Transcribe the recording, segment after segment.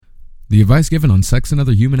The advice given on sex and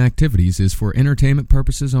other human activities is for entertainment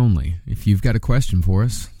purposes only. If you've got a question for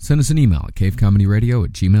us, send us an email at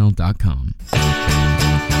cavecomedyradio@gmail.com.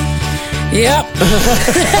 Yep.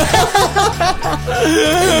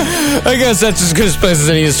 I guess that's as good a place as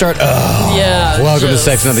any to start. Oh, yeah. Welcome to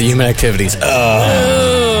Sex and Other Human Activities.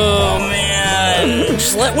 Oh, man.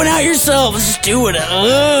 Just let one out yourself. Let's just do it.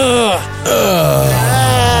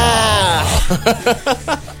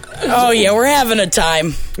 Oh, yeah, we're having a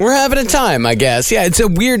time. We're having a time, I guess. Yeah, it's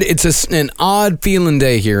an odd feeling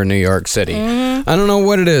day here in New York City. Mm-hmm. I don't know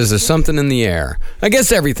what it is. There's something in the air. I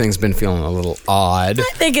guess everything's been feeling a little odd. I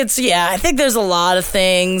think there's a lot of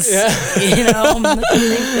things. Yeah. I think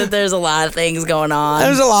that there's a lot of things going on.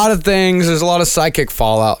 There's a lot of things. There's a lot of psychic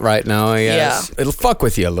fallout right now, I guess. Yeah. It'll fuck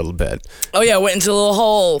with you a little bit. Oh, yeah, went into a little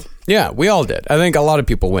hole. Yeah, we all did. I think a lot of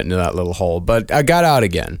people went into that little hole, but I got out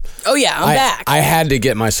again. Oh yeah, I'm back. I had to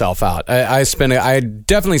get myself out. I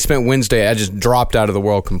definitely spent Wednesday. I just dropped out of the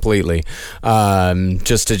world completely,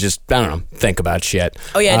 just to I don't know, think about shit.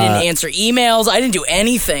 Oh yeah, I didn't answer emails. I didn't do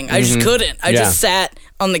anything. I just couldn't. I just sat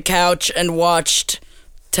on the couch and watched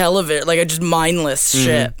television, like I just mindless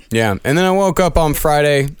shit. Yeah, and then I woke up on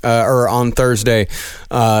Friday or on Thursday,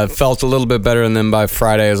 felt a little bit better, and then by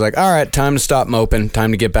Friday I was like, all right, time to stop moping,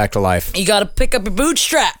 time to get back to life. You gotta pick up your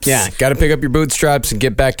bootstraps. Yeah, gotta pick up your bootstraps and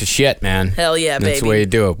get back to shit, man. Hell yeah, baby. That's the way you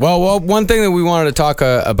do it. Well, one thing that we wanted to talk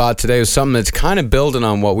about today was something that's kind of building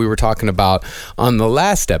on what we were talking about on the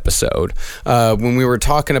last episode, when we were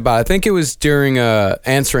talking about, I think it was during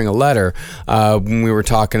answering a letter, when we were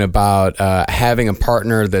talking about having a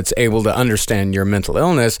partner that's able to understand your mental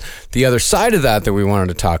illness. The other side of that we wanted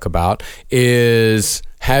to talk about is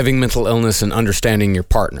having mental illness and understanding your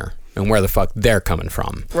partner and where the fuck they're coming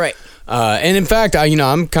from. Right. And in fact,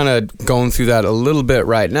 I'm kind of going through that a little bit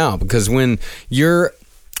right now, because when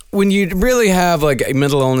you really have like a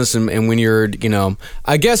mental illness and when you're,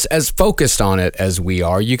 I guess as focused on it as we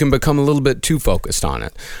are, you can become a little bit too focused on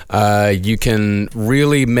it. You can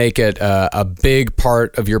really make it a big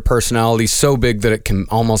part of your personality, so big that it can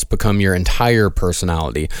almost become your entire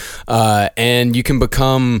personality. And you can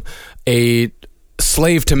become a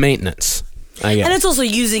slave to maintenance. And it's also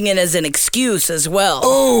using it as an excuse as well.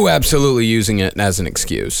 Oh, absolutely using it as an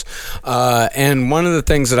excuse. And one of the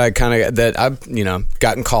things that I've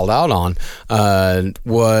gotten called out on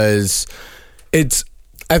was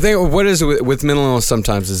I think what is with mental illness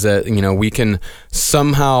sometimes is that, we can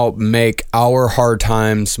somehow make our hard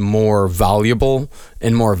times more valuable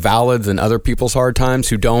and more valid than other people's hard times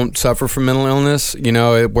who don't suffer from mental illness,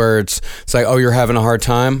 where it's like, oh, you're having a hard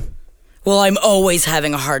time? Well, I'm always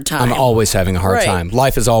having a hard time. I'm always having a hard time.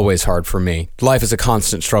 Life is always hard for me. Life is a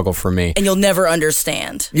constant struggle for me. And you'll never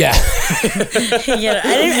understand. Yeah.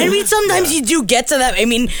 I mean, sometimes you do get to that. I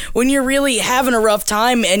mean, when you're really having a rough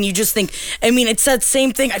time and you just think, it's that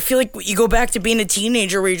same thing. I feel like you go back to being a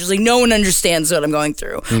teenager where you're just like, no one understands what I'm going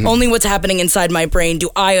through. Mm-hmm. Only what's happening inside my brain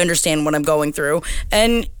do I understand what I'm going through.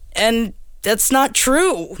 And that's not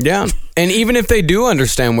true. Yeah. And even if they do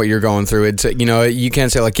understand what you're going through, it's, you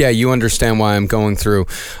can't say like, yeah, you understand why I'm going through,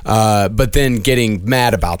 but then getting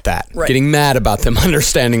mad about that. Right. Getting mad about them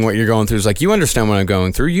understanding what you're going through is like, you understand what I'm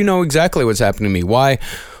going through. You know exactly what's happening to me. Why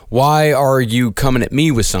are you coming at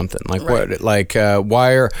me with something? Like right. What? Like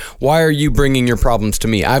why are you bringing your problems to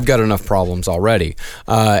me? I've got enough problems already,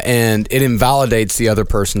 and it invalidates the other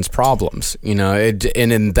person's problems.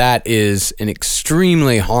 And that is an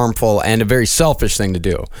extremely harmful and a very selfish thing to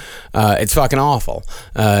do. It's fucking awful,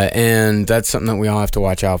 and that's something that we all have to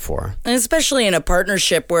watch out for. And especially in a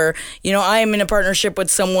partnership where I am in a partnership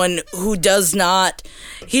with someone who doesn't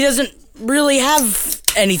really have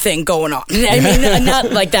anything going on. I mean,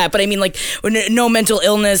 not like that, but I mean, like, no mental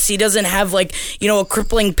illness. He doesn't have a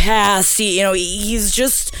crippling past. He's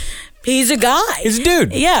a guy. He's a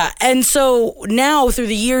dude. Yeah. And so now through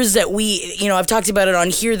the years that I've talked about it on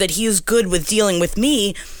here, that he is good with dealing with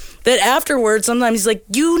me, that afterwards, sometimes he's like,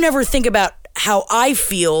 you never think about how I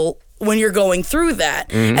feel when you're going through that.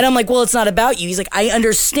 Mm-hmm. And I'm like, well, it's not about you. He's like, I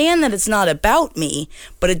understand that it's not about me,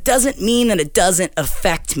 but it doesn't mean that it doesn't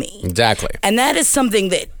affect me. Exactly. And that is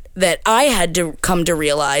something that I had to come to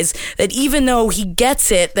realize, that even though he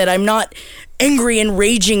gets it, that I'm not angry and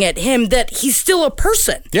raging at him, that he's still a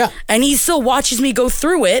person. Yeah. And he still watches me go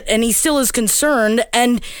through it, and he still is concerned.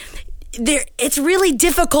 And it's really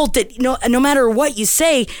difficult that, no matter what you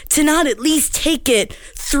say, to not at least take it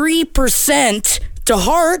 3% to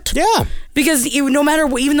heart. Yeah. Because no matter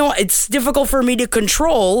what, even though it's difficult for me to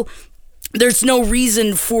control, there's no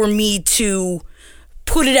reason for me to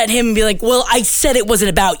put it at him and be like, well, I said it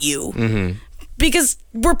wasn't about you. Mm-hmm. because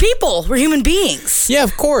we're people. We're human beings. Yeah,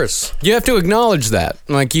 of course. You have to acknowledge that.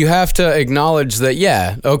 Like, you have to acknowledge that,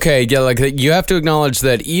 you have to acknowledge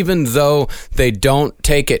that even though they don't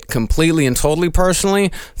take it completely and totally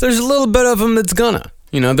personally, there's a little bit of them that's gonna.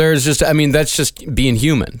 There's just, that's just being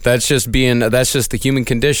human. That's just the human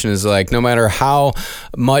condition, is like, no matter how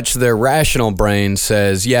much their rational brain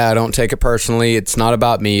says, yeah, I don't take it personally, it's not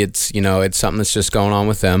about me, it's something that's just going on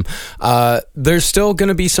with them, there's still going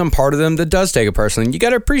to be some part of them that does take it personally. And you got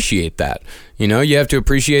to appreciate that. You have to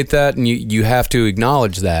appreciate that, and you have to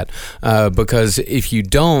acknowledge that, because if you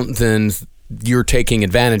don't, then you're taking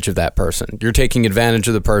advantage of that person. You're taking advantage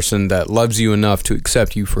of the person that loves you enough to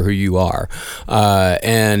accept you for who you are.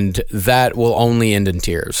 And that will only end in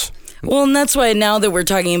tears. Well, and that's why now that we're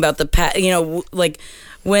talking about the past,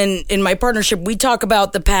 when in my partnership, we talk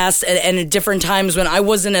about the past and at different times when I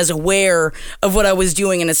wasn't as aware of what I was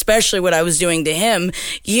doing, and especially what I was doing to him,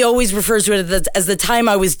 he always refers to it as the time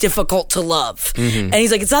I was difficult to love. Mm-hmm. And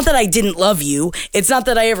he's like, it's not that I didn't love you. It's not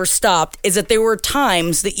that I ever stopped. It's that there were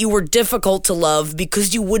times that you were difficult to love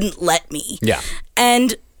because you wouldn't let me. Yeah.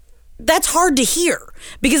 And that's hard to hear,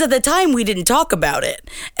 because at the time we didn't talk about it.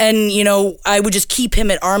 And, I would just keep him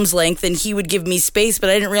at arm's length and he would give me space, but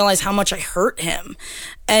I didn't realize how much I hurt him.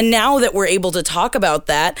 And now that we're able to talk about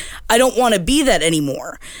that, I don't want to be that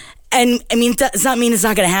anymore. And does not mean it's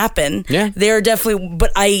not going to happen. Yeah. There are definitely,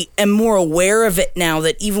 but I am more aware of it now,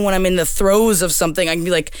 that even when I'm in the throes of something, I can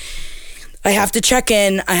be like, I have to check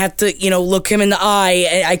in. I have to, look him in the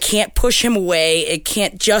eye. I can't push him away. It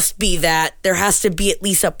can't just be that. There has to be at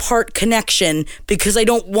least a part connection, because I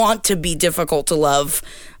don't want to be difficult to love.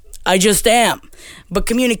 I just am. But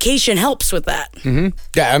communication helps with that. Mm-hmm.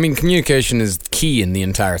 Yeah, communication is key in the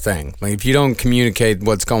entire thing. Like, if you don't communicate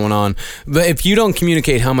what's going on, but if you don't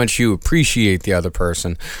communicate how much you appreciate the other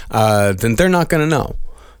person, then they're not going to know.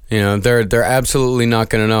 They're absolutely not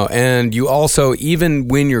going to know. And you also, even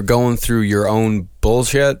when you're going through your own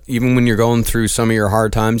bullshit, even when you're going through some of your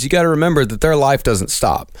hard times, you got to remember that their life doesn't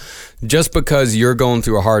stop. Just because you're going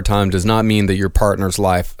through a hard time does not mean that your partner's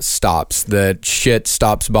life stops, that shit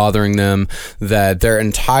stops bothering them, that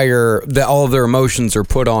all of their emotions are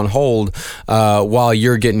put on hold while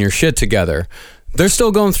you're getting your shit together. They're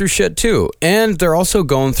still going through shit too. And they're also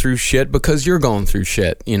going through shit because you're going through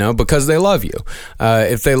shit, because they love you.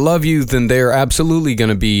 If they love you, then they're absolutely going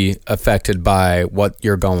to be affected by what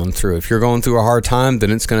you're going through. If you're going through a hard time,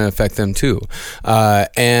 then it's going to affect them too.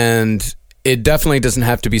 And it definitely doesn't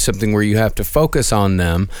have to be something where you have to focus on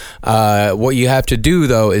them. What you have to do,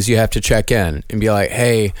 though, is you have to check in and be like,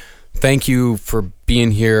 hey, thank you for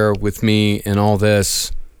being here with me in all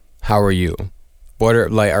this. How are you?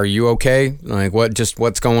 Are you okay? Like,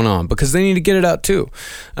 what's going on? Because they need to get it out too.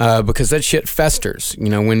 Because that shit festers.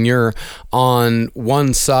 When you're on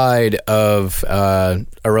one side of a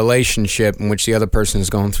relationship in which the other person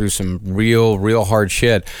is going through some real hard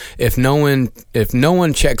shit, if no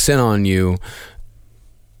one checks in on you,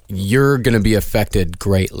 you're going to be affected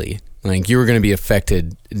greatly. Like, you're going to be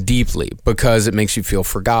affected deeply, because it makes you feel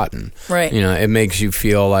forgotten. Right. It makes you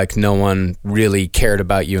feel like no one really cared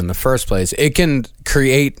about you in the first place. It can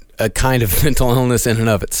create a kind of mental illness in and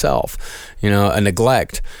of itself, a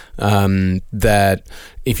neglect, that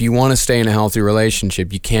if you want to stay in a healthy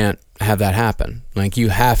relationship, you can't have that happen. Like, you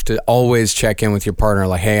have to always check in with your partner.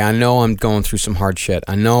 Like, hey, I know I'm going through some hard shit.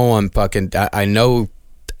 I know I know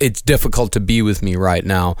it's difficult to be with me right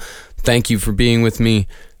now. Thank you for being with me.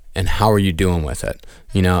 And how are you doing with it?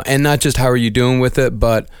 And not just how are you doing with it,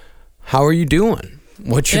 but how are you doing?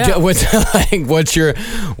 What's your day been? What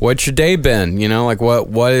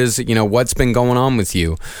is what's been going on with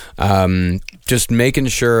you? Just making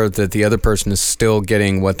sure that the other person is still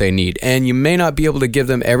getting what they need. And you may not be able to give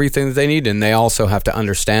them everything that they need, and they also have to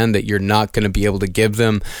understand that you're not going to be able to give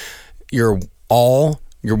them your all.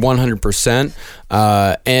 You're 100%,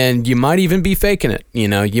 and you might even be faking it.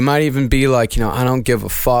 You might even be like, I don't give a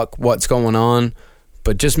fuck what's going on,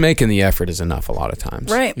 but just making the effort is enough a lot of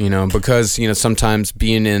times. Right. Because, sometimes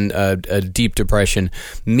being in a deep depression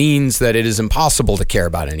means that it is impossible to care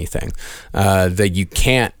about anything, that you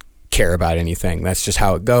can't care about anything. That's just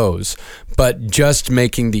how it goes. But just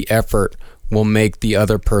making the effort will make the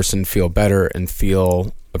other person feel better and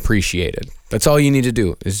feel appreciated. That's all you need to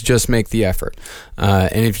do, is just make the effort.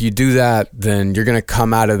 And if you do that, then you're going to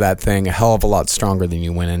come out of that thing a hell of a lot stronger than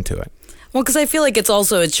you went into it. Well, because I feel like it's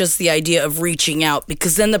just the idea of reaching out,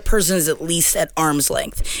 because then the person is at least at arm's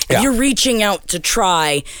length. If you're reaching out to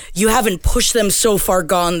try, you haven't pushed them so far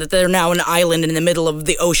gone that they're now an island in the middle of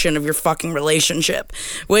the ocean of your fucking relationship,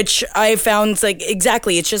 which I found like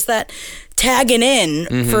exactly. It's just that tagging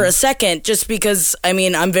in for a second, just because, I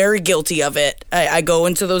mean, I'm very guilty of it. I go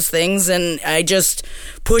into those things and I just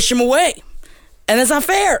push them away. And it's not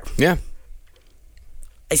fair. Yeah.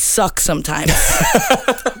 I suck sometimes,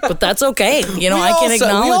 but that's okay. You know, I can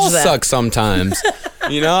acknowledge we all that. suck sometimes.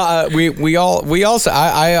 You know, we also.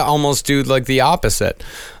 I almost do like the opposite,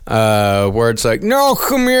 where it's like, no,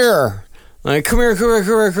 come here. Like, come here.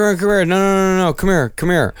 No, come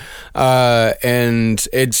here. And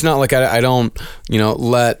it's not like I don't,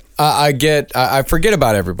 let, I forget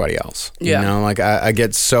about everybody else. Yeah. You know, like I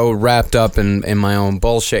get so wrapped up in my own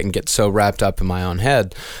bullshit and get so wrapped up in my own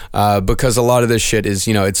head, because a lot of this shit is,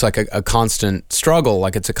 it's like a constant struggle,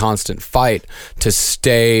 like it's a constant fight to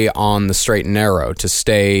stay on the straight and narrow, to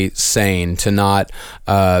stay sane, to not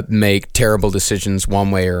make terrible decisions one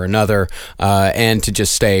way or another, and to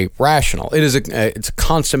just stay rational. It's a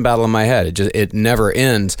constant battle in my head. It never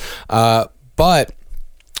ends. But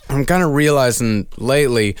I'm kind of realizing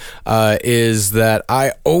lately is that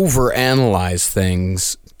I overanalyze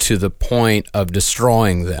things to the point of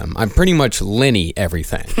destroying them. I'm pretty much Lenny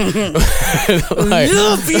everything. Love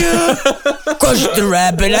you. Crush the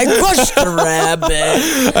rabbit. I crushed the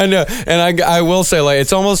rabbit. I know. And I will say, like,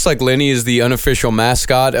 it's almost like Lenny is the unofficial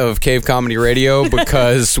mascot of Cave Comedy Radio,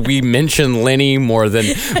 because we mention Lenny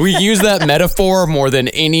we use that metaphor more than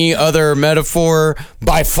any other metaphor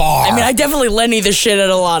by far. I mean, I definitely Lenny the shit at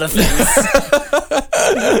a lot of things.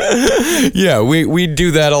 Yeah, we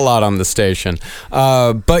do that a lot on the station.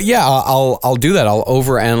 But yeah, I'll do that. I'll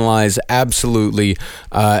overanalyze absolutely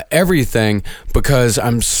everything, because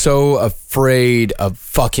I'm so afraid of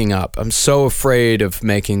fucking up. I'm so afraid of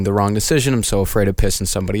making the wrong decision. I'm so afraid of pissing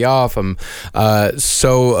somebody off. I'm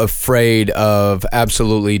so afraid of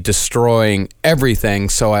absolutely destroying everything.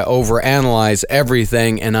 So I overanalyze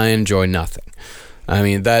everything and I enjoy nothing. I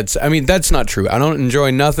mean, that's not true. I don't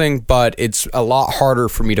enjoy nothing, but it's a lot harder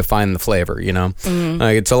for me to find the flavor,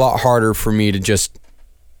 Like, it's a lot harder for me to just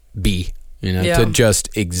be, to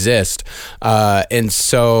just exist. And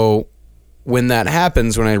so when that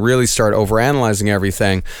happens, when I really start overanalyzing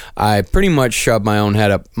everything, I pretty much shove my head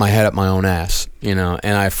up my own ass, and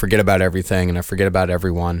I forget about everything and I forget about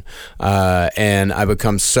everyone. And I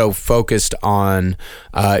become so focused on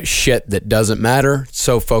shit that doesn't matter,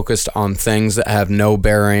 so focused on things that have no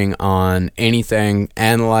bearing on anything,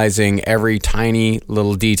 analyzing every tiny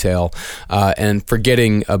little detail, and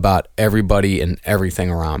forgetting about everybody and everything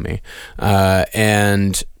around me.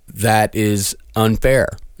 And that is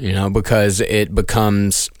unfair. Because it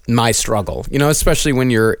becomes my struggle, especially when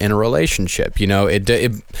you're in a relationship,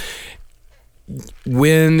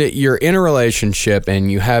 when you're in a relationship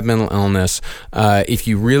and you have mental illness, if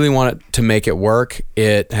you really want it to make it work,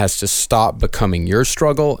 it has to stop becoming your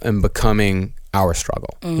struggle and becoming our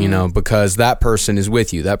struggle, because that person is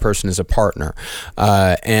with you. That person is a partner.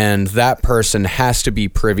 And that person has to be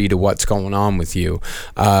privy to what's going on with you.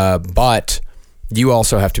 But you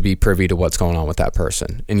also have to be privy to what's going on with that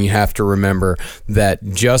person. And you have to remember that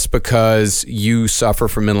just because you suffer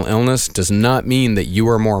from mental illness does not mean that you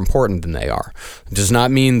are more important than they are. It does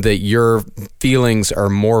not mean that your feelings are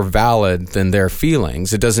more valid than their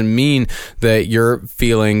feelings. It doesn't mean that your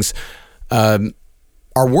feelings are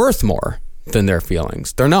worth more than their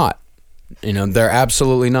feelings. They're not. They're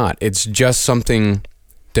absolutely not. It's just something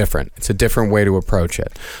different. It's a different way to approach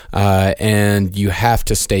it. And you have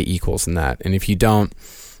to stay equals in that. And if you don't,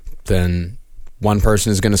 then one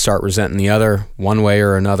person is going to start resenting the other one way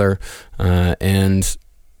or another. And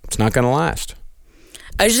it's not going to last.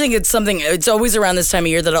 I just think it's always around this time of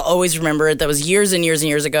year that I'll always remember it. That was years and years and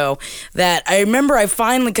years ago that I remember I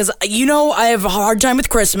finally, because, I have a hard time with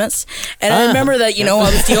Christmas. And I remember that, I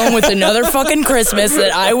was dealing with another fucking Christmas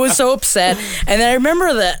that I was so upset. And then I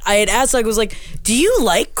remember that I had asked, I was like, do you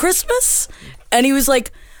like Christmas? And he was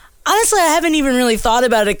like, honestly, I haven't even really thought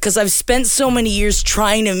about it because I've spent so many years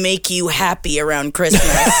trying to make you happy around Christmas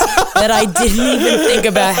that I didn't even think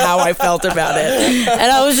about how I felt about it.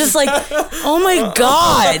 And I was just like, oh my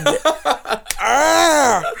God.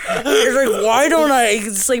 It's like, why don't I?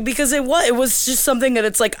 It's like, because it was just something that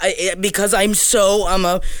it's like, because I'm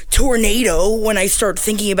a tornado when I start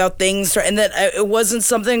thinking about things, and that it wasn't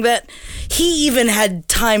something that he even had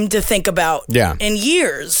time to think about in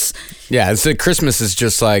years. Yeah, so Christmas is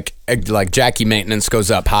just like Jackie maintenance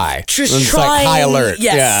goes up high. Just it's trying, like high alert.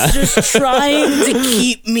 Yes, just trying to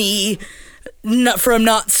keep me from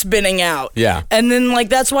not spinning out. Yeah. And then, like,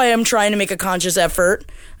 that's why I'm trying to make a conscious effort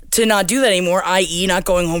to not do that anymore, i.e. not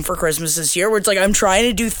going home for Christmas this year, where it's like I'm trying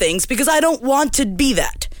to do things because I don't want to be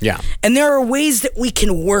that. Yeah. And there are ways that we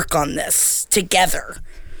can work on this together.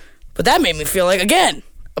 But that made me feel like, again,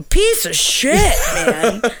 a piece of shit,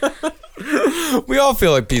 man. We all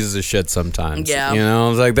feel like pieces of shit sometimes. Yeah. You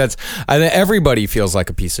know, it's like I think everybody feels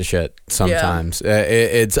like a piece of shit sometimes.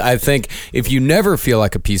 Yeah. I think if you never feel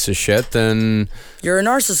like a piece of shit, then you're a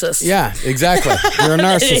narcissist. Yeah, exactly. You're a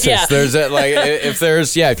narcissist. Yeah. There's that, like,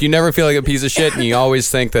 if you never feel like a piece of shit and you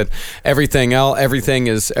always think that everything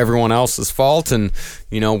is everyone else's fault, and,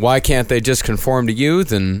 you know, why can't they just conform to you?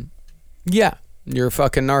 Then, yeah, you're a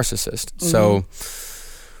fucking narcissist. Mm-hmm. So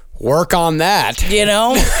work on that. You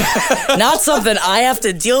know? Not something I have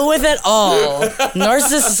to deal with at all.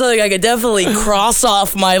 Narcissist is something I could definitely cross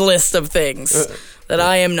off my list of things that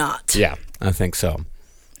I am not. Yeah, I think so.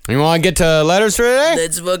 You want to get to letters for today?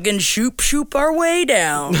 Let's fucking shoop our way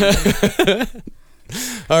down.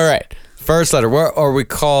 All right. First letter. Where are we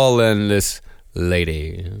calling this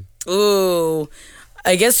lady? Ooh.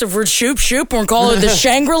 I guess if we're shoop, we're going to call it the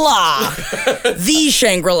Shangri-La. The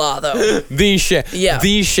Shangri-La, though. The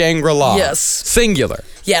Shangri-La. Yes. Singular.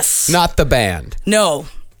 Yes. Not the band. No.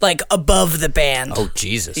 Like above the band. Oh,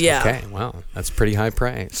 Jesus. Yeah. Okay. Well, that's pretty high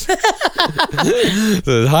praise.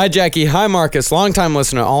 Hi, Jackie. Hi, Marcus. Longtime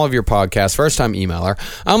listener to all of your podcasts. First time emailer.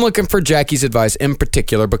 I'm looking for Jackie's advice in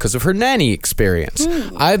particular because of her nanny experience.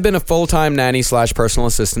 I've been a full-time nanny / personal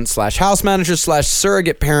assistant / house manager /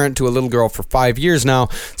 surrogate parent to a little girl for 5 years now.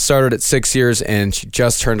 Started at 6 years and she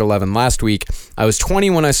just turned 11 last week. I was 20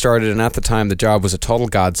 when I started, and at the time the job was a total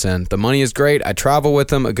godsend. The money is great. I travel with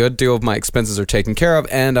them. A good deal of my expenses are taken care of,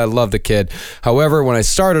 and I love the kid. However, when I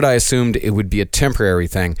started, I assumed it would be a temporary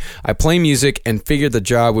thing. I play music and figured the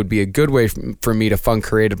job would be a good way for me to fund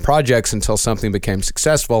creative projects until something became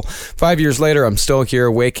successful. 5 years later, I'm still here,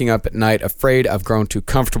 waking up at night, afraid I've grown too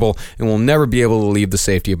comfortable and will never be able to leave the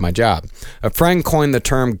safety of my job. A friend coined the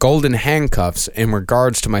term golden handcuffs in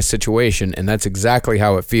regards to my situation, and that's exactly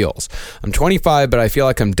how it feels. I'm 25, but I feel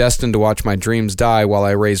like I'm destined to watch my dreams die while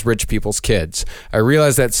I raise rich people's kids. I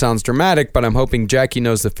realize that sounds dramatic, but I'm hoping Jackie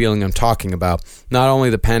knows the feeling I'm talking about. Not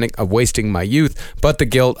only the panic of wasting my youth, but the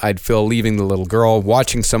guilt I'd feel leaving the little girl,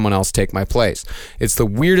 watching someone else take my place. It's the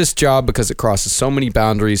weirdest job because it crosses so many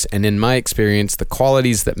boundaries, and in my experience, the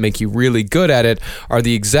qualities that make you really good at it are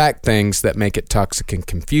the exact things that make it toxic and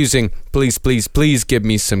confusing. Please, please, please give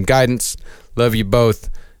me some guidance. Love you both.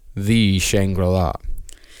 The Shangri-La.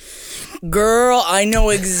 Girl, I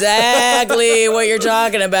know exactly what you're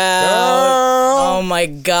talking about. Girl. Oh my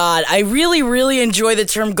God. I really, really enjoy the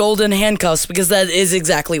term golden handcuffs because that is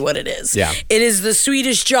exactly what it is. Yeah. It is the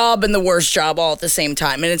sweetest job and the worst job all at the same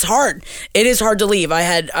time. And it's hard. It is hard to leave. I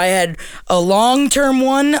had a long-term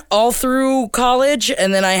one all through college,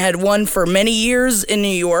 and then I had one for many years in New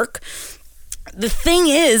York. The thing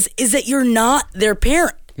is that you're not their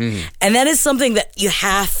parent. Mm-hmm. And that is something that you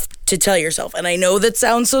have to tell yourself. And I know that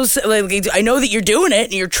sounds so, like, I know that you're doing it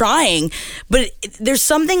and you're trying, but there's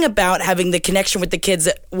something about having the connection with the kids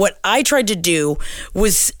that what I tried to do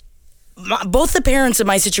was both the parents in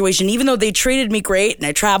my situation, even though they treated me great and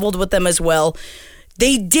I traveled with them as well,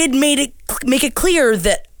 they did make it clear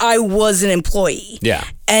that I was an employee. Yeah.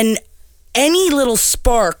 And any little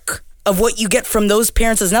spark of what you get from those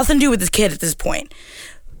parents has nothing to do with the kid at this point.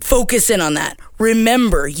 Focus in on that.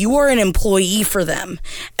 Remember, you are an employee for them.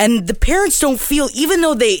 And the parents don't feel, even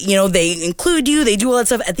though they include you, they do all that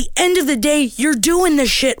stuff, at the end of the day, you're doing the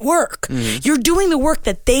shit work. Mm-hmm. You're doing the work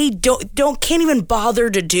that they can't even bother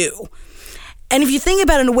to do. And if you think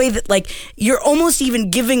about it in a way that, like, you're almost even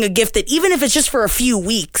giving a gift that even if it's just for a few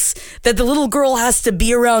weeks, that the little girl has to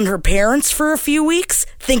be around her parents for a few weeks,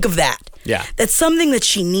 think of that. Yeah. That's something that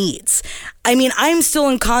she needs. I mean, I'm still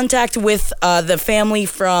in contact with the family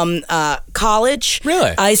from college.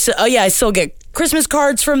 Really? I still get Christmas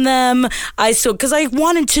cards from them. Because I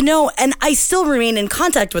wanted to know, and I still remain in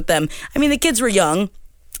contact with them. I mean, the kids were young,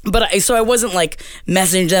 but I wasn't like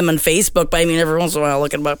messaging them on Facebook. But I mean, every once in a while I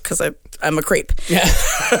look them up because I'm a creep. Yeah.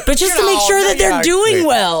 But just to make sure that they're doing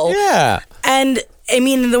well. Yeah. And I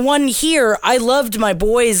mean, the one here, I loved my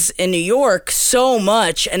boys in New York so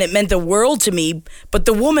much, and it meant the world to me. But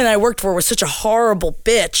the woman I worked for was such a horrible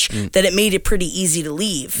bitch that it made it pretty easy to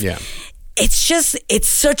leave. Yeah. It's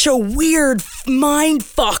such a weird mind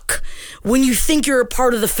fuck when you think you're a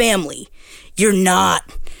part of the family. You're not.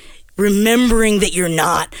 remembering that you're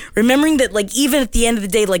not. Remembering that, like, even at the end of the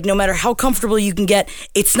day, like, no matter how comfortable you can get,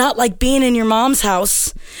 it's not like being in your mom's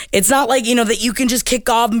house. It's not like, you know, that you can just kick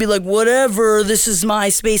off and be like, whatever, this is my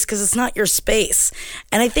space, because it's not your space.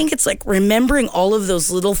 And I think it's like remembering all of those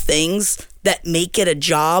little things that make it a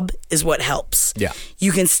job is what helps. Yeah.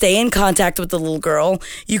 You can stay in contact with the little girl.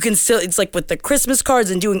 You can still, it's like with the Christmas cards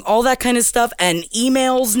and doing all that kind of stuff and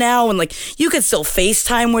emails now, and like you could still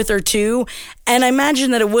FaceTime with her too. And I imagine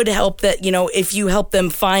that it would help that, you know, if you help them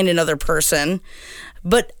find another person.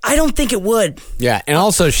 But I don't think it would. Yeah, and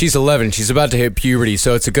also she's 11. She's about to hit puberty,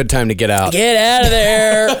 so it's a good time to get out. Get out of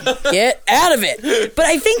there. Get out of it. But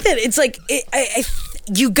I think that it's like,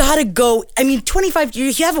 you gotta go. I mean, 25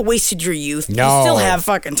 years, you haven't wasted your youth. No. You still have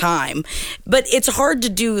fucking time. But it's hard to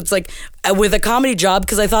do. It's like with a comedy job,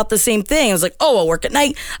 because I thought the same thing. I was like, oh, I'll work at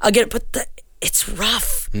night. I'll get it. But it's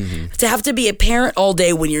rough to have to be a parent all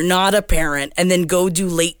day when you're not a parent and then go do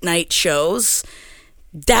late night shows.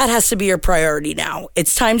 That has to be your priority now.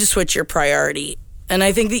 It's time to switch your priority. And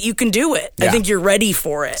I think that you can do it. Yeah. I think you're ready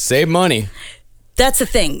for it. Save money. That's the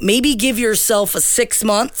thing. Maybe give yourself a 6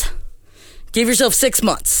 month. Give yourself 6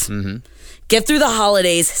 months. Mm-hmm. Get through the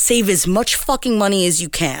holidays. Save as much fucking money as you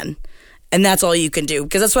can. And that's all you can do.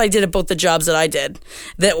 Because that's what I did at both the jobs that I did.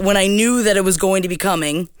 That when I knew that it was going to be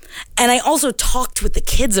coming. And I also talked with the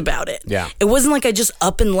kids about it. Yeah. It wasn't like I just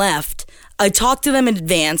up and left. I talked to them in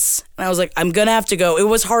advance. And I was like, I'm going to have to go. It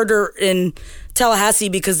was harder in Tallahassee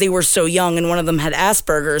because they were so young. And one of them had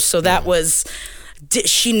Asperger's. So that was...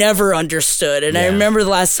 She never understood. And I remember the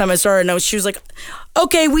last time I saw her, and she was like,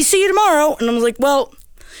 okay, we see you tomorrow. And I was like, well,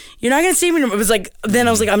 you're not going to see me tomorrow. It was like, then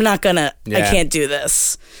I was like, I'm not going to, I can't do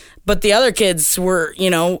this. But the other kids were,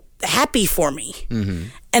 you know, happy for me. Mm-hmm.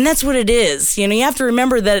 And that's what it is. You know, you have to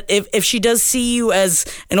remember that if she does see you as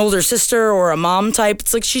an older sister or a mom type,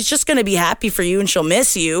 it's like she's just going to be happy for you and she'll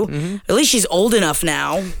miss you. Mm-hmm. At least she's old enough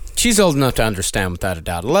now. She's old enough to understand, without a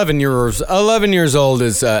doubt. 11 years old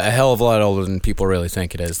is a hell of a lot older than people really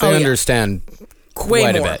think it is. They understand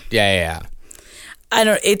quite a bit. Yeah. I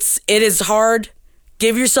don't. It is hard.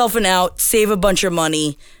 Give yourself an out. Save a bunch of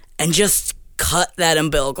money, and just cut that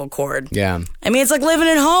umbilical cord. Yeah. I mean, it's like living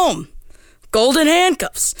at home. Golden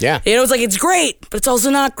handcuffs. Yeah. You know, it's like it's great, but it's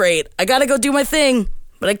also not great. I got to go do my thing,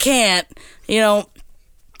 but I can't. You know.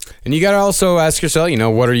 And you got to also ask yourself, you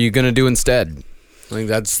know, what are you going to do instead? I think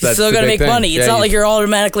that's you still got to make money. It's not like you're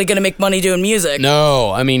automatically going to make money doing music. No,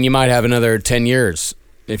 I mean, you might have another 10 years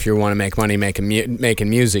if you want to make money making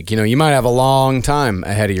music. You know, you might have a long time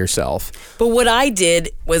ahead of yourself. But what I did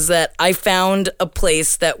was that I found a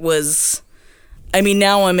place that was, I mean,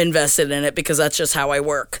 now I'm invested in it because that's just how I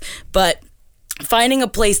work. But finding a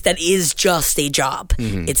place that is just a job.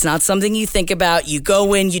 Mm-hmm. It's not something you think about. You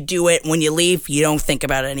go in, you do it. When you leave, you don't think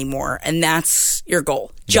about it anymore. And that's your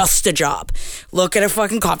goal. Just a job. Look at a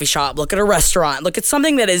fucking coffee shop. Look at a restaurant. Look at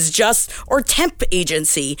something that is just, or temp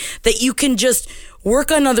agency, that you can just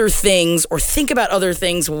work on other things or think about other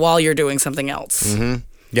things while you're doing something else. Mm-hmm.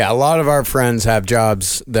 Yeah, a lot of our friends have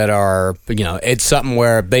jobs that are, you know, it's something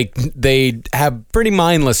where they have pretty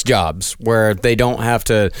mindless jobs where they don't have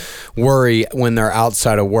to worry when they're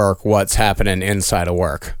outside of work what's happening inside of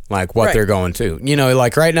work, like what they're going to. You know,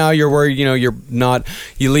 like right now you're worried, you know,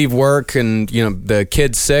 you leave work and, you know, the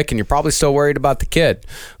kid's sick and you're probably still worried about the kid.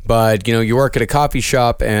 But, you know, you work at a coffee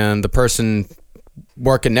shop and the person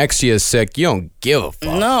working next to you is sick, you don't give a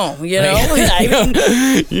fuck. No, you know, I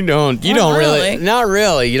mean, you don't really, not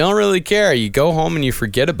really. You don't really care. You go home and you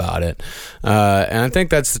forget about it. And I think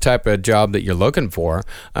that's the type of job that you're looking for.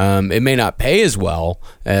 It may not pay as well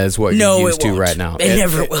as what you're used to right now. It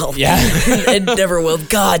never will. Yeah. It never will.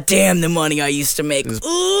 God damn the money I used to make.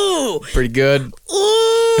 Ooh. Pretty good. Ooh.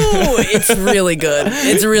 It's really good.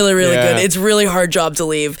 It's really, really good. It's a really hard job to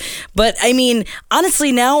leave. But I mean,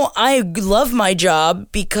 honestly, now I love my job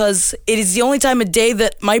because it is the only time of day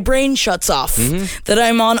that my brain shuts off, that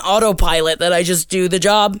I'm on autopilot, that I just do the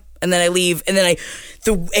job and then I leave and then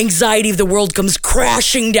the anxiety of the world comes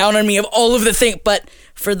crashing down on me of all of the things. But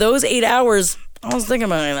for those 8 hours, I was thinking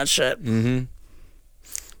about that shit. Mm-hmm.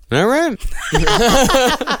 All right.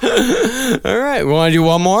 All right. We want to do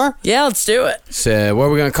one more? Yeah, let's do it. So, what are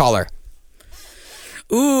we going to call her?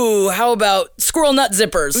 Ooh, how about Squirrel Nut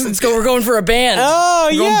Zippers? Let's go. We're going for a band. Oh,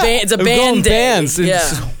 yeah. It's a band day. Bands. Yeah.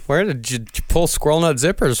 Where did you pull Squirrel Nut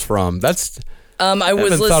Zippers from? That's... I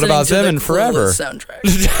was listening thought about to them the in forever. soundtrack.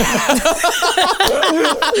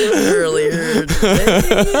 Earlier.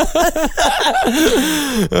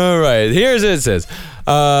 All right. Here's it. It says,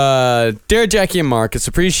 Dear Jackie and Marcus,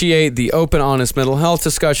 appreciate the open, honest mental health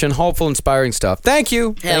discussion, hopeful, inspiring stuff. Thank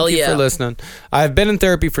you. Hell Thank you for listening. I've been in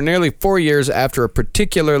therapy for nearly 4 years after a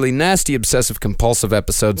particularly nasty obsessive-compulsive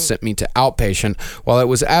episode sent me to outpatient. While it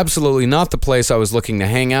was absolutely not the place I was looking to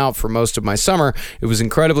hang out for most of my summer, it was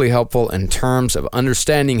incredibly helpful in terms of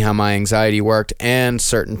understanding how my anxiety worked and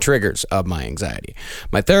certain triggers of my anxiety.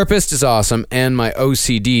 My therapist is awesome, and my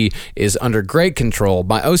OCD is under great control.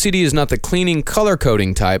 My OCD is not the cleaning,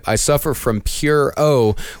 color-coding type. I suffer from pure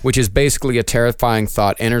O, which is basically a terrifying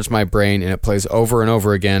thought enters my brain and it plays over and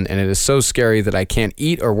over again, and it is so scary that I can't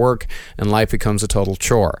eat or work, and life becomes a total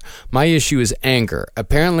chore. My issue is anger.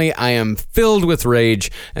 Apparently, I am filled with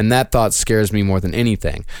rage, and that thought scares me more than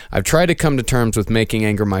anything. I've tried to come to terms with making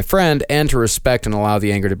anger my friend and to respect and allow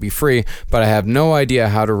the anger to be free, but I have no idea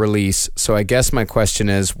how to release, so I guess my question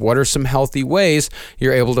is, what are some healthy ways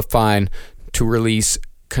you're able to find to release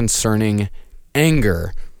concerning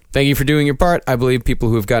anger? Thank you for doing your part. I believe people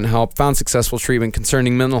who have gotten help, found successful treatment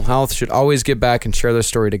concerning mental health should always give back and share their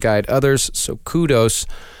story to guide others. So kudos.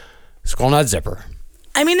 Skull Nut Zipper.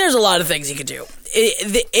 I mean, there's a lot of things you could do.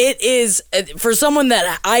 It is, for someone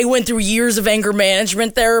that I went through years of anger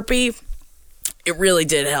management therapy, it really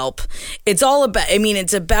did help. It's all about,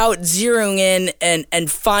 it's about zeroing in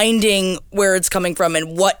and finding where it's coming from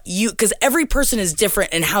and what because every person is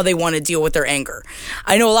different in how they want to deal with their anger.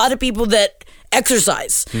 I know a lot of people that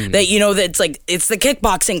exercise, that, that it's the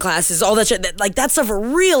kickboxing classes, all that shit, that stuff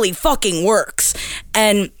really fucking works.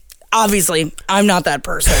 And obviously, I'm not that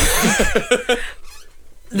person.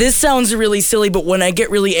 This sounds really silly, but when I get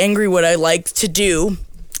really angry, what I like to do,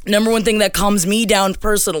 number one thing that calms me down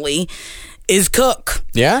personally is cook.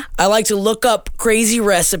 Yeah? I like to look up crazy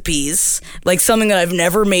recipes, like something that I've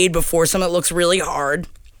never made before, something that looks really hard,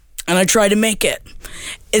 and I try to make it.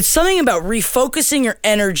 It's something about refocusing your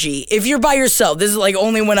energy. If you're by yourself, this is like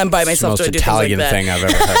only when I'm by myself do I do things like that. It's the most Italian thing I've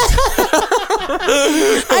ever heard.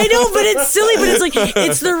 I know, but it's silly, but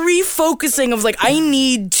it's the refocusing of I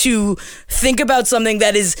need to think about something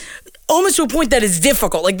that is almost to a point that is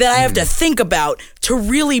difficult, that I have to think about to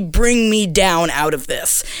really bring me down out of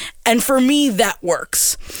this. And for me, that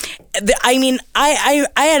works. I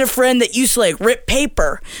had a friend that used to rip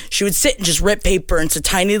paper. She would sit and just rip paper into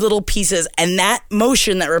tiny little pieces, and that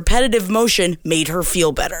motion, that repetitive motion, made her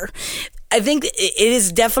feel better. I think it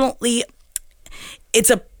is definitely, it's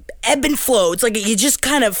a ebb and flow. It's you just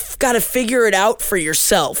kind of got to figure it out for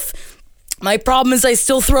yourself. My problem is I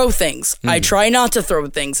still throw things. I try not to throw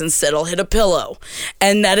things. Instead, I'll hit a pillow.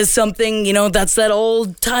 And that is something, that's that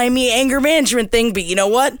old-timey anger management thing. But you know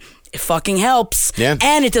what? It fucking helps. Yeah.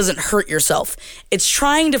 And it doesn't hurt yourself. It's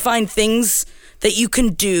trying to find things that you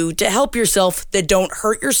can do to help yourself that don't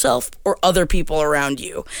hurt yourself or other people around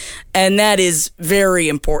you. And that is very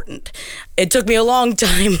important. It took me a long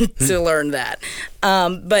time to learn that.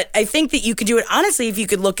 But I think that you could do it. Honestly, if you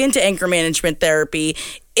could look into anger management therapy,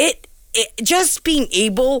 it just being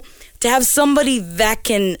able to have somebody that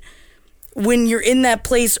can, when you're in that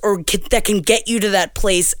place that can get you to that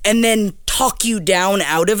place and then talk you down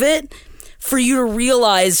out of it, for you to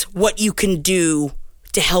realize what you can do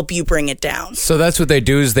to help you bring it down. So that's what they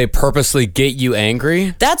do, is they purposely get you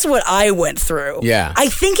angry? That's what I went through. Yeah. I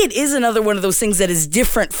think it is another one of those things that is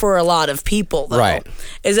different for a lot of people, though. Right.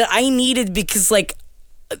 Is that I needed, because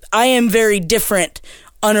I am very different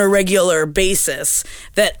on a regular basis,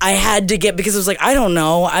 that I had to get, because it was I don't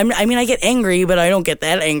know. I get angry, but I don't get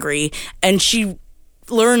that angry. And she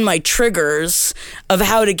learned my triggers of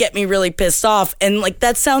how to get me really pissed off. And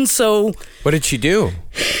that sounds so... What did she do?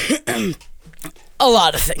 A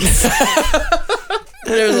lot of things.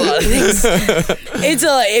 There's a lot of things.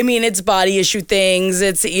 It's body issue things.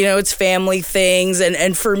 It's, it's family things.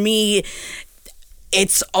 And for me,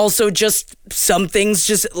 it's also just some things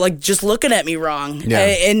just looking at me wrong. Yeah.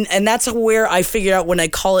 And that's where I figured out when I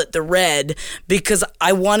call it the red, because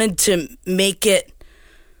I wanted to make it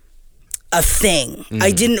a thing.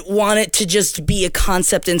 I didn't want it to just be a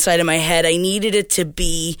concept inside of my head. I needed it to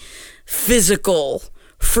be physical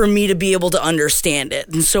for me to be able to understand it.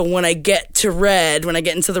 And so when I get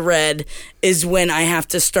into the red is when I have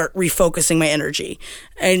to start refocusing my energy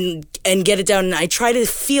and get it down. And I try to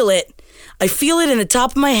feel it. I feel it in the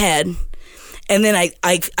top of my head, and then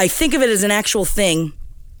I think of it as an actual thing,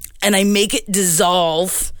 and I make it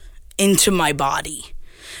dissolve into my body.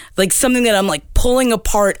 Something that I'm pulling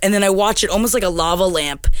apart, and then I watch it almost like a lava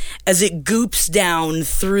lamp as it goops down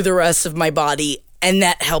through the rest of my body, and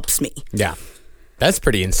that helps me. Yeah. That's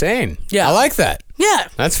pretty insane. Yeah. I like that. Yeah.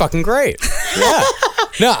 That's fucking great. Yeah.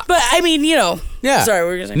 No. But I mean, Yeah. Sorry, what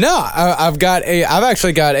were you gonna say? No, I've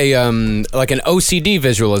actually got a like an OCD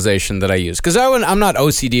visualization that I use because I'm not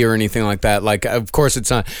OCD or anything like that. Like, of course it's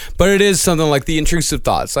not, but it is something like the intrusive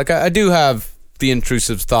thoughts. Like I do have the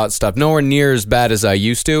intrusive thought stuff, nowhere near as bad as I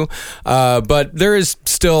used to, but there is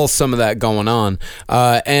still some of that going on.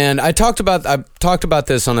 And I talked about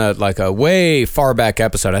this on a way far back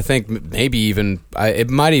episode. I think maybe even it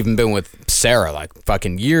might even been with Sarah, like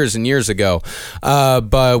fucking years and years ago.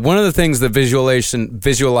 But one of the things, the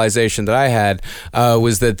visualization that I had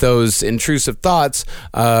was that those intrusive thoughts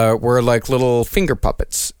were like little finger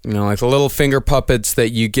puppets, like the little finger puppets that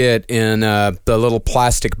you get in the little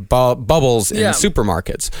plastic bubbles in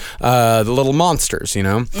supermarkets, the little monsters,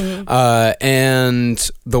 and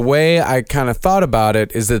the way I kind of thought about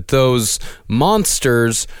it is that those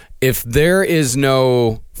monsters, if there is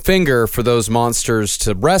no finger for those monsters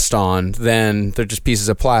to rest on, then they're just pieces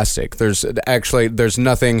of plastic. There's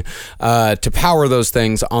nothing to power those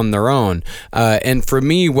things on their own. And for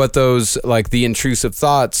me, what those, like the intrusive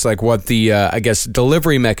thoughts, like what the, I guess,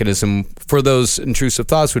 delivery mechanism for those intrusive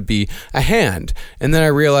thoughts would be a hand. And then I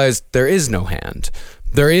realized there is no hand.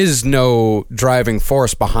 There is no driving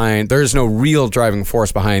force behind, there is no real driving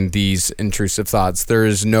force behind these intrusive thoughts. There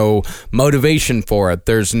is no motivation for it.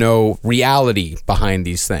 There's no reality behind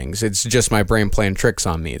these things. It's just my brain playing tricks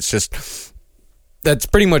on me. It's just, that's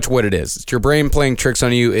pretty much what it is. It's your brain playing tricks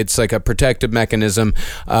on you. It's like a protective mechanism.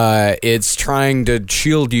 It's trying to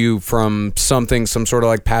shield you from something, some sort of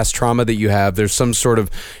like past trauma that you have. There's some sort of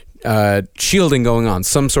shielding going on,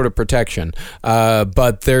 some sort of protection,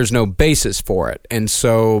 but there's no basis for it. And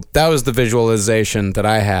so that was the visualization that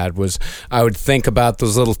I had, was I would think about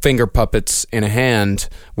those little finger puppets in a hand,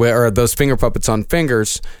 or those finger puppets on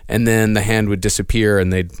fingers, and then the hand would disappear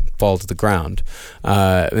and they'd fall to the ground.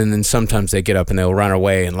 And then sometimes they get up and they'll run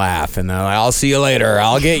away and laugh, and they're like, I'll see you later,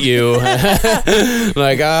 I'll get you.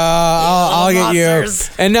 Like, I'll get you.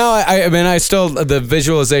 And now I mean, I still, the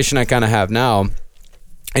visualization I kind of have now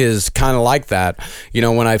is kind of like that,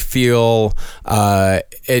 when I feel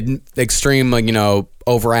extreme, like,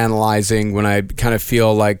 overanalyzing, when I kind of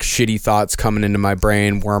feel like shitty thoughts coming into my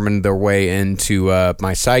brain, worming their way into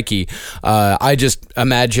my psyche, I just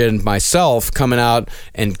imagine myself coming out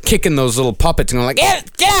and kicking those little puppets and going like, get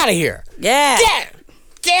out of here. Yeah.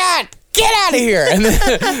 Get out of here. And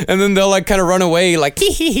then they'll like kind of run away like,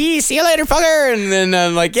 hee, see you later, fucker. And then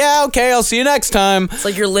I'm like, yeah, okay, I'll see you next time. It's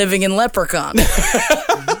like you're living in Leprechaun.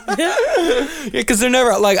 Yeah, because they're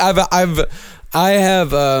never like, I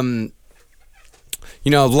have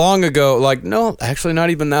long ago, like, no, actually not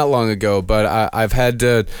even that long ago, but I've had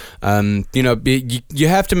to, you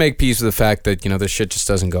have to make peace with the fact that, this shit just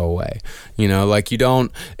doesn't go away. Like,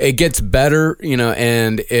 it gets better,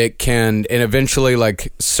 and it can, and eventually,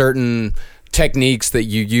 like, certain techniques that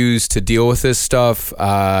you use to deal with this stuff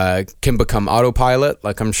can become autopilot.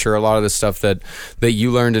 Like, I'm sure a lot of the stuff that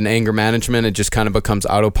you learned in anger management, it just kind of becomes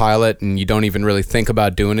autopilot, and you don't even really think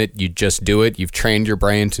about doing it. You just do it. You've trained your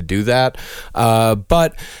brain to do that.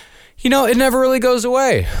 But it never really goes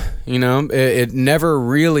away. It never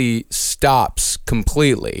really stops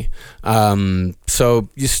completely. So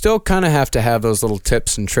you still kind of have to have those little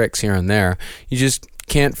tips and tricks here and there. You just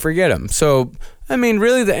can't forget them. So, I mean,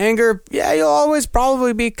 really, the anger, yeah, you'll always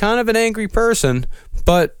probably be kind of an angry person,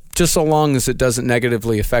 but just so long as it doesn't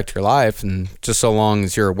negatively affect your life, and just so long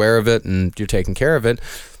as you're aware of it and you're taking care of it,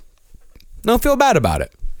 don't feel bad about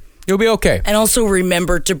it. You'll be okay. And also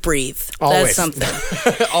remember to breathe. Always. That's something.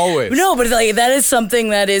 Always. No, but like that is something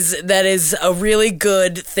that is a really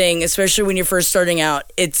good thing, especially when you're first starting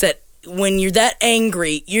out. It's that when you're that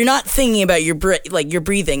angry, you're not thinking about your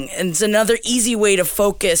breathing. And it's another easy way to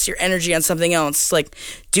focus your energy on something else, like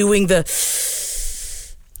doing the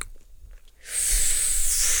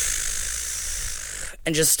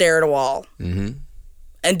and just stare at a wall. Mm-hmm.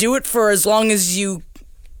 And do it for as long as you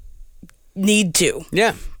need to.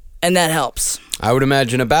 Yeah. And that helps. I would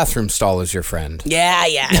imagine a bathroom stall is your friend.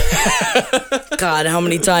 Yeah. God, how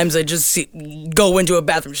many times I just go into a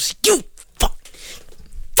bathroom, just you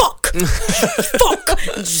fuck,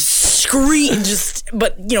 just scream,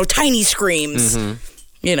 but tiny screams, and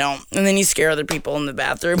then you scare other people in the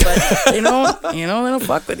bathroom, but they don't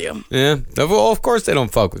fuck with you. Yeah, well, of course they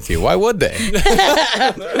don't fuck with you. Why would they?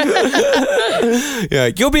 Yeah,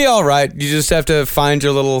 you'll be all right. You just have to find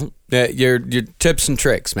your little. Your tips and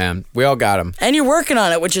tricks, man. We all got them. And you're working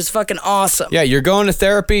on it, which is fucking awesome. Yeah, you're going to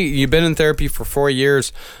therapy. You've been in therapy for 4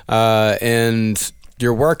 years, and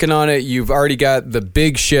You're working on it. You've already got the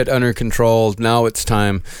big shit under control. Now it's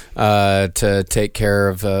time to take care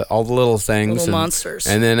of all the little things, little monsters.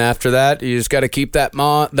 And then after that, you just got to keep that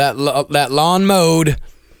lawn mowed.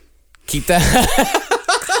 Keep that.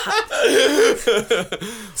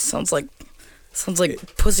 Sounds like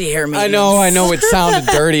pussy hair memes. I know. It sounded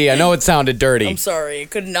dirty. I'm sorry. I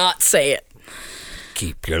could not say it.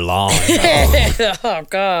 Keep your lawn. Oh,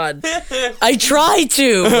 God. I try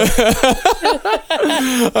to.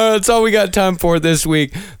 That's all we got time for this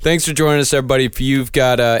week. Thanks for joining us, everybody. If you've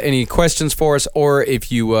got any questions for us or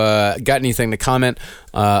if you got anything to comment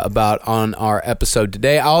about on our episode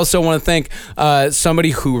today, I also want to thank somebody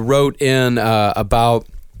who wrote in about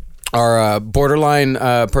our borderline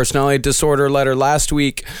personality disorder letter last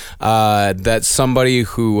week. That's somebody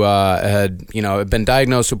who had been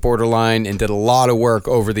diagnosed with borderline and did a lot of work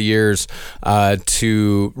over the years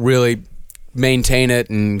to really maintain it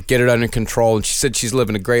and get it under control. And she said she's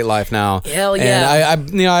living a great life now. Hell yeah!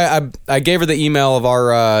 And I gave her the email of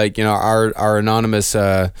our anonymous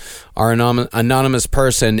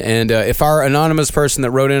person. And if our anonymous person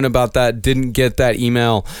that wrote in about that didn't get that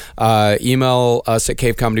email, email us at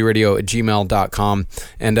cavecomedyradio@gmail.com,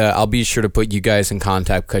 and I'll be sure to put you guys in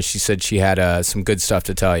contact because she said she had some good stuff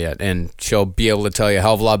to tell you, and she'll be able to tell you a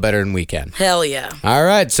hell of a lot better than we can. Hell yeah! All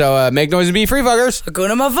right, so make noise and be free, fuckers.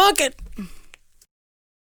 Hakuna motherfucking.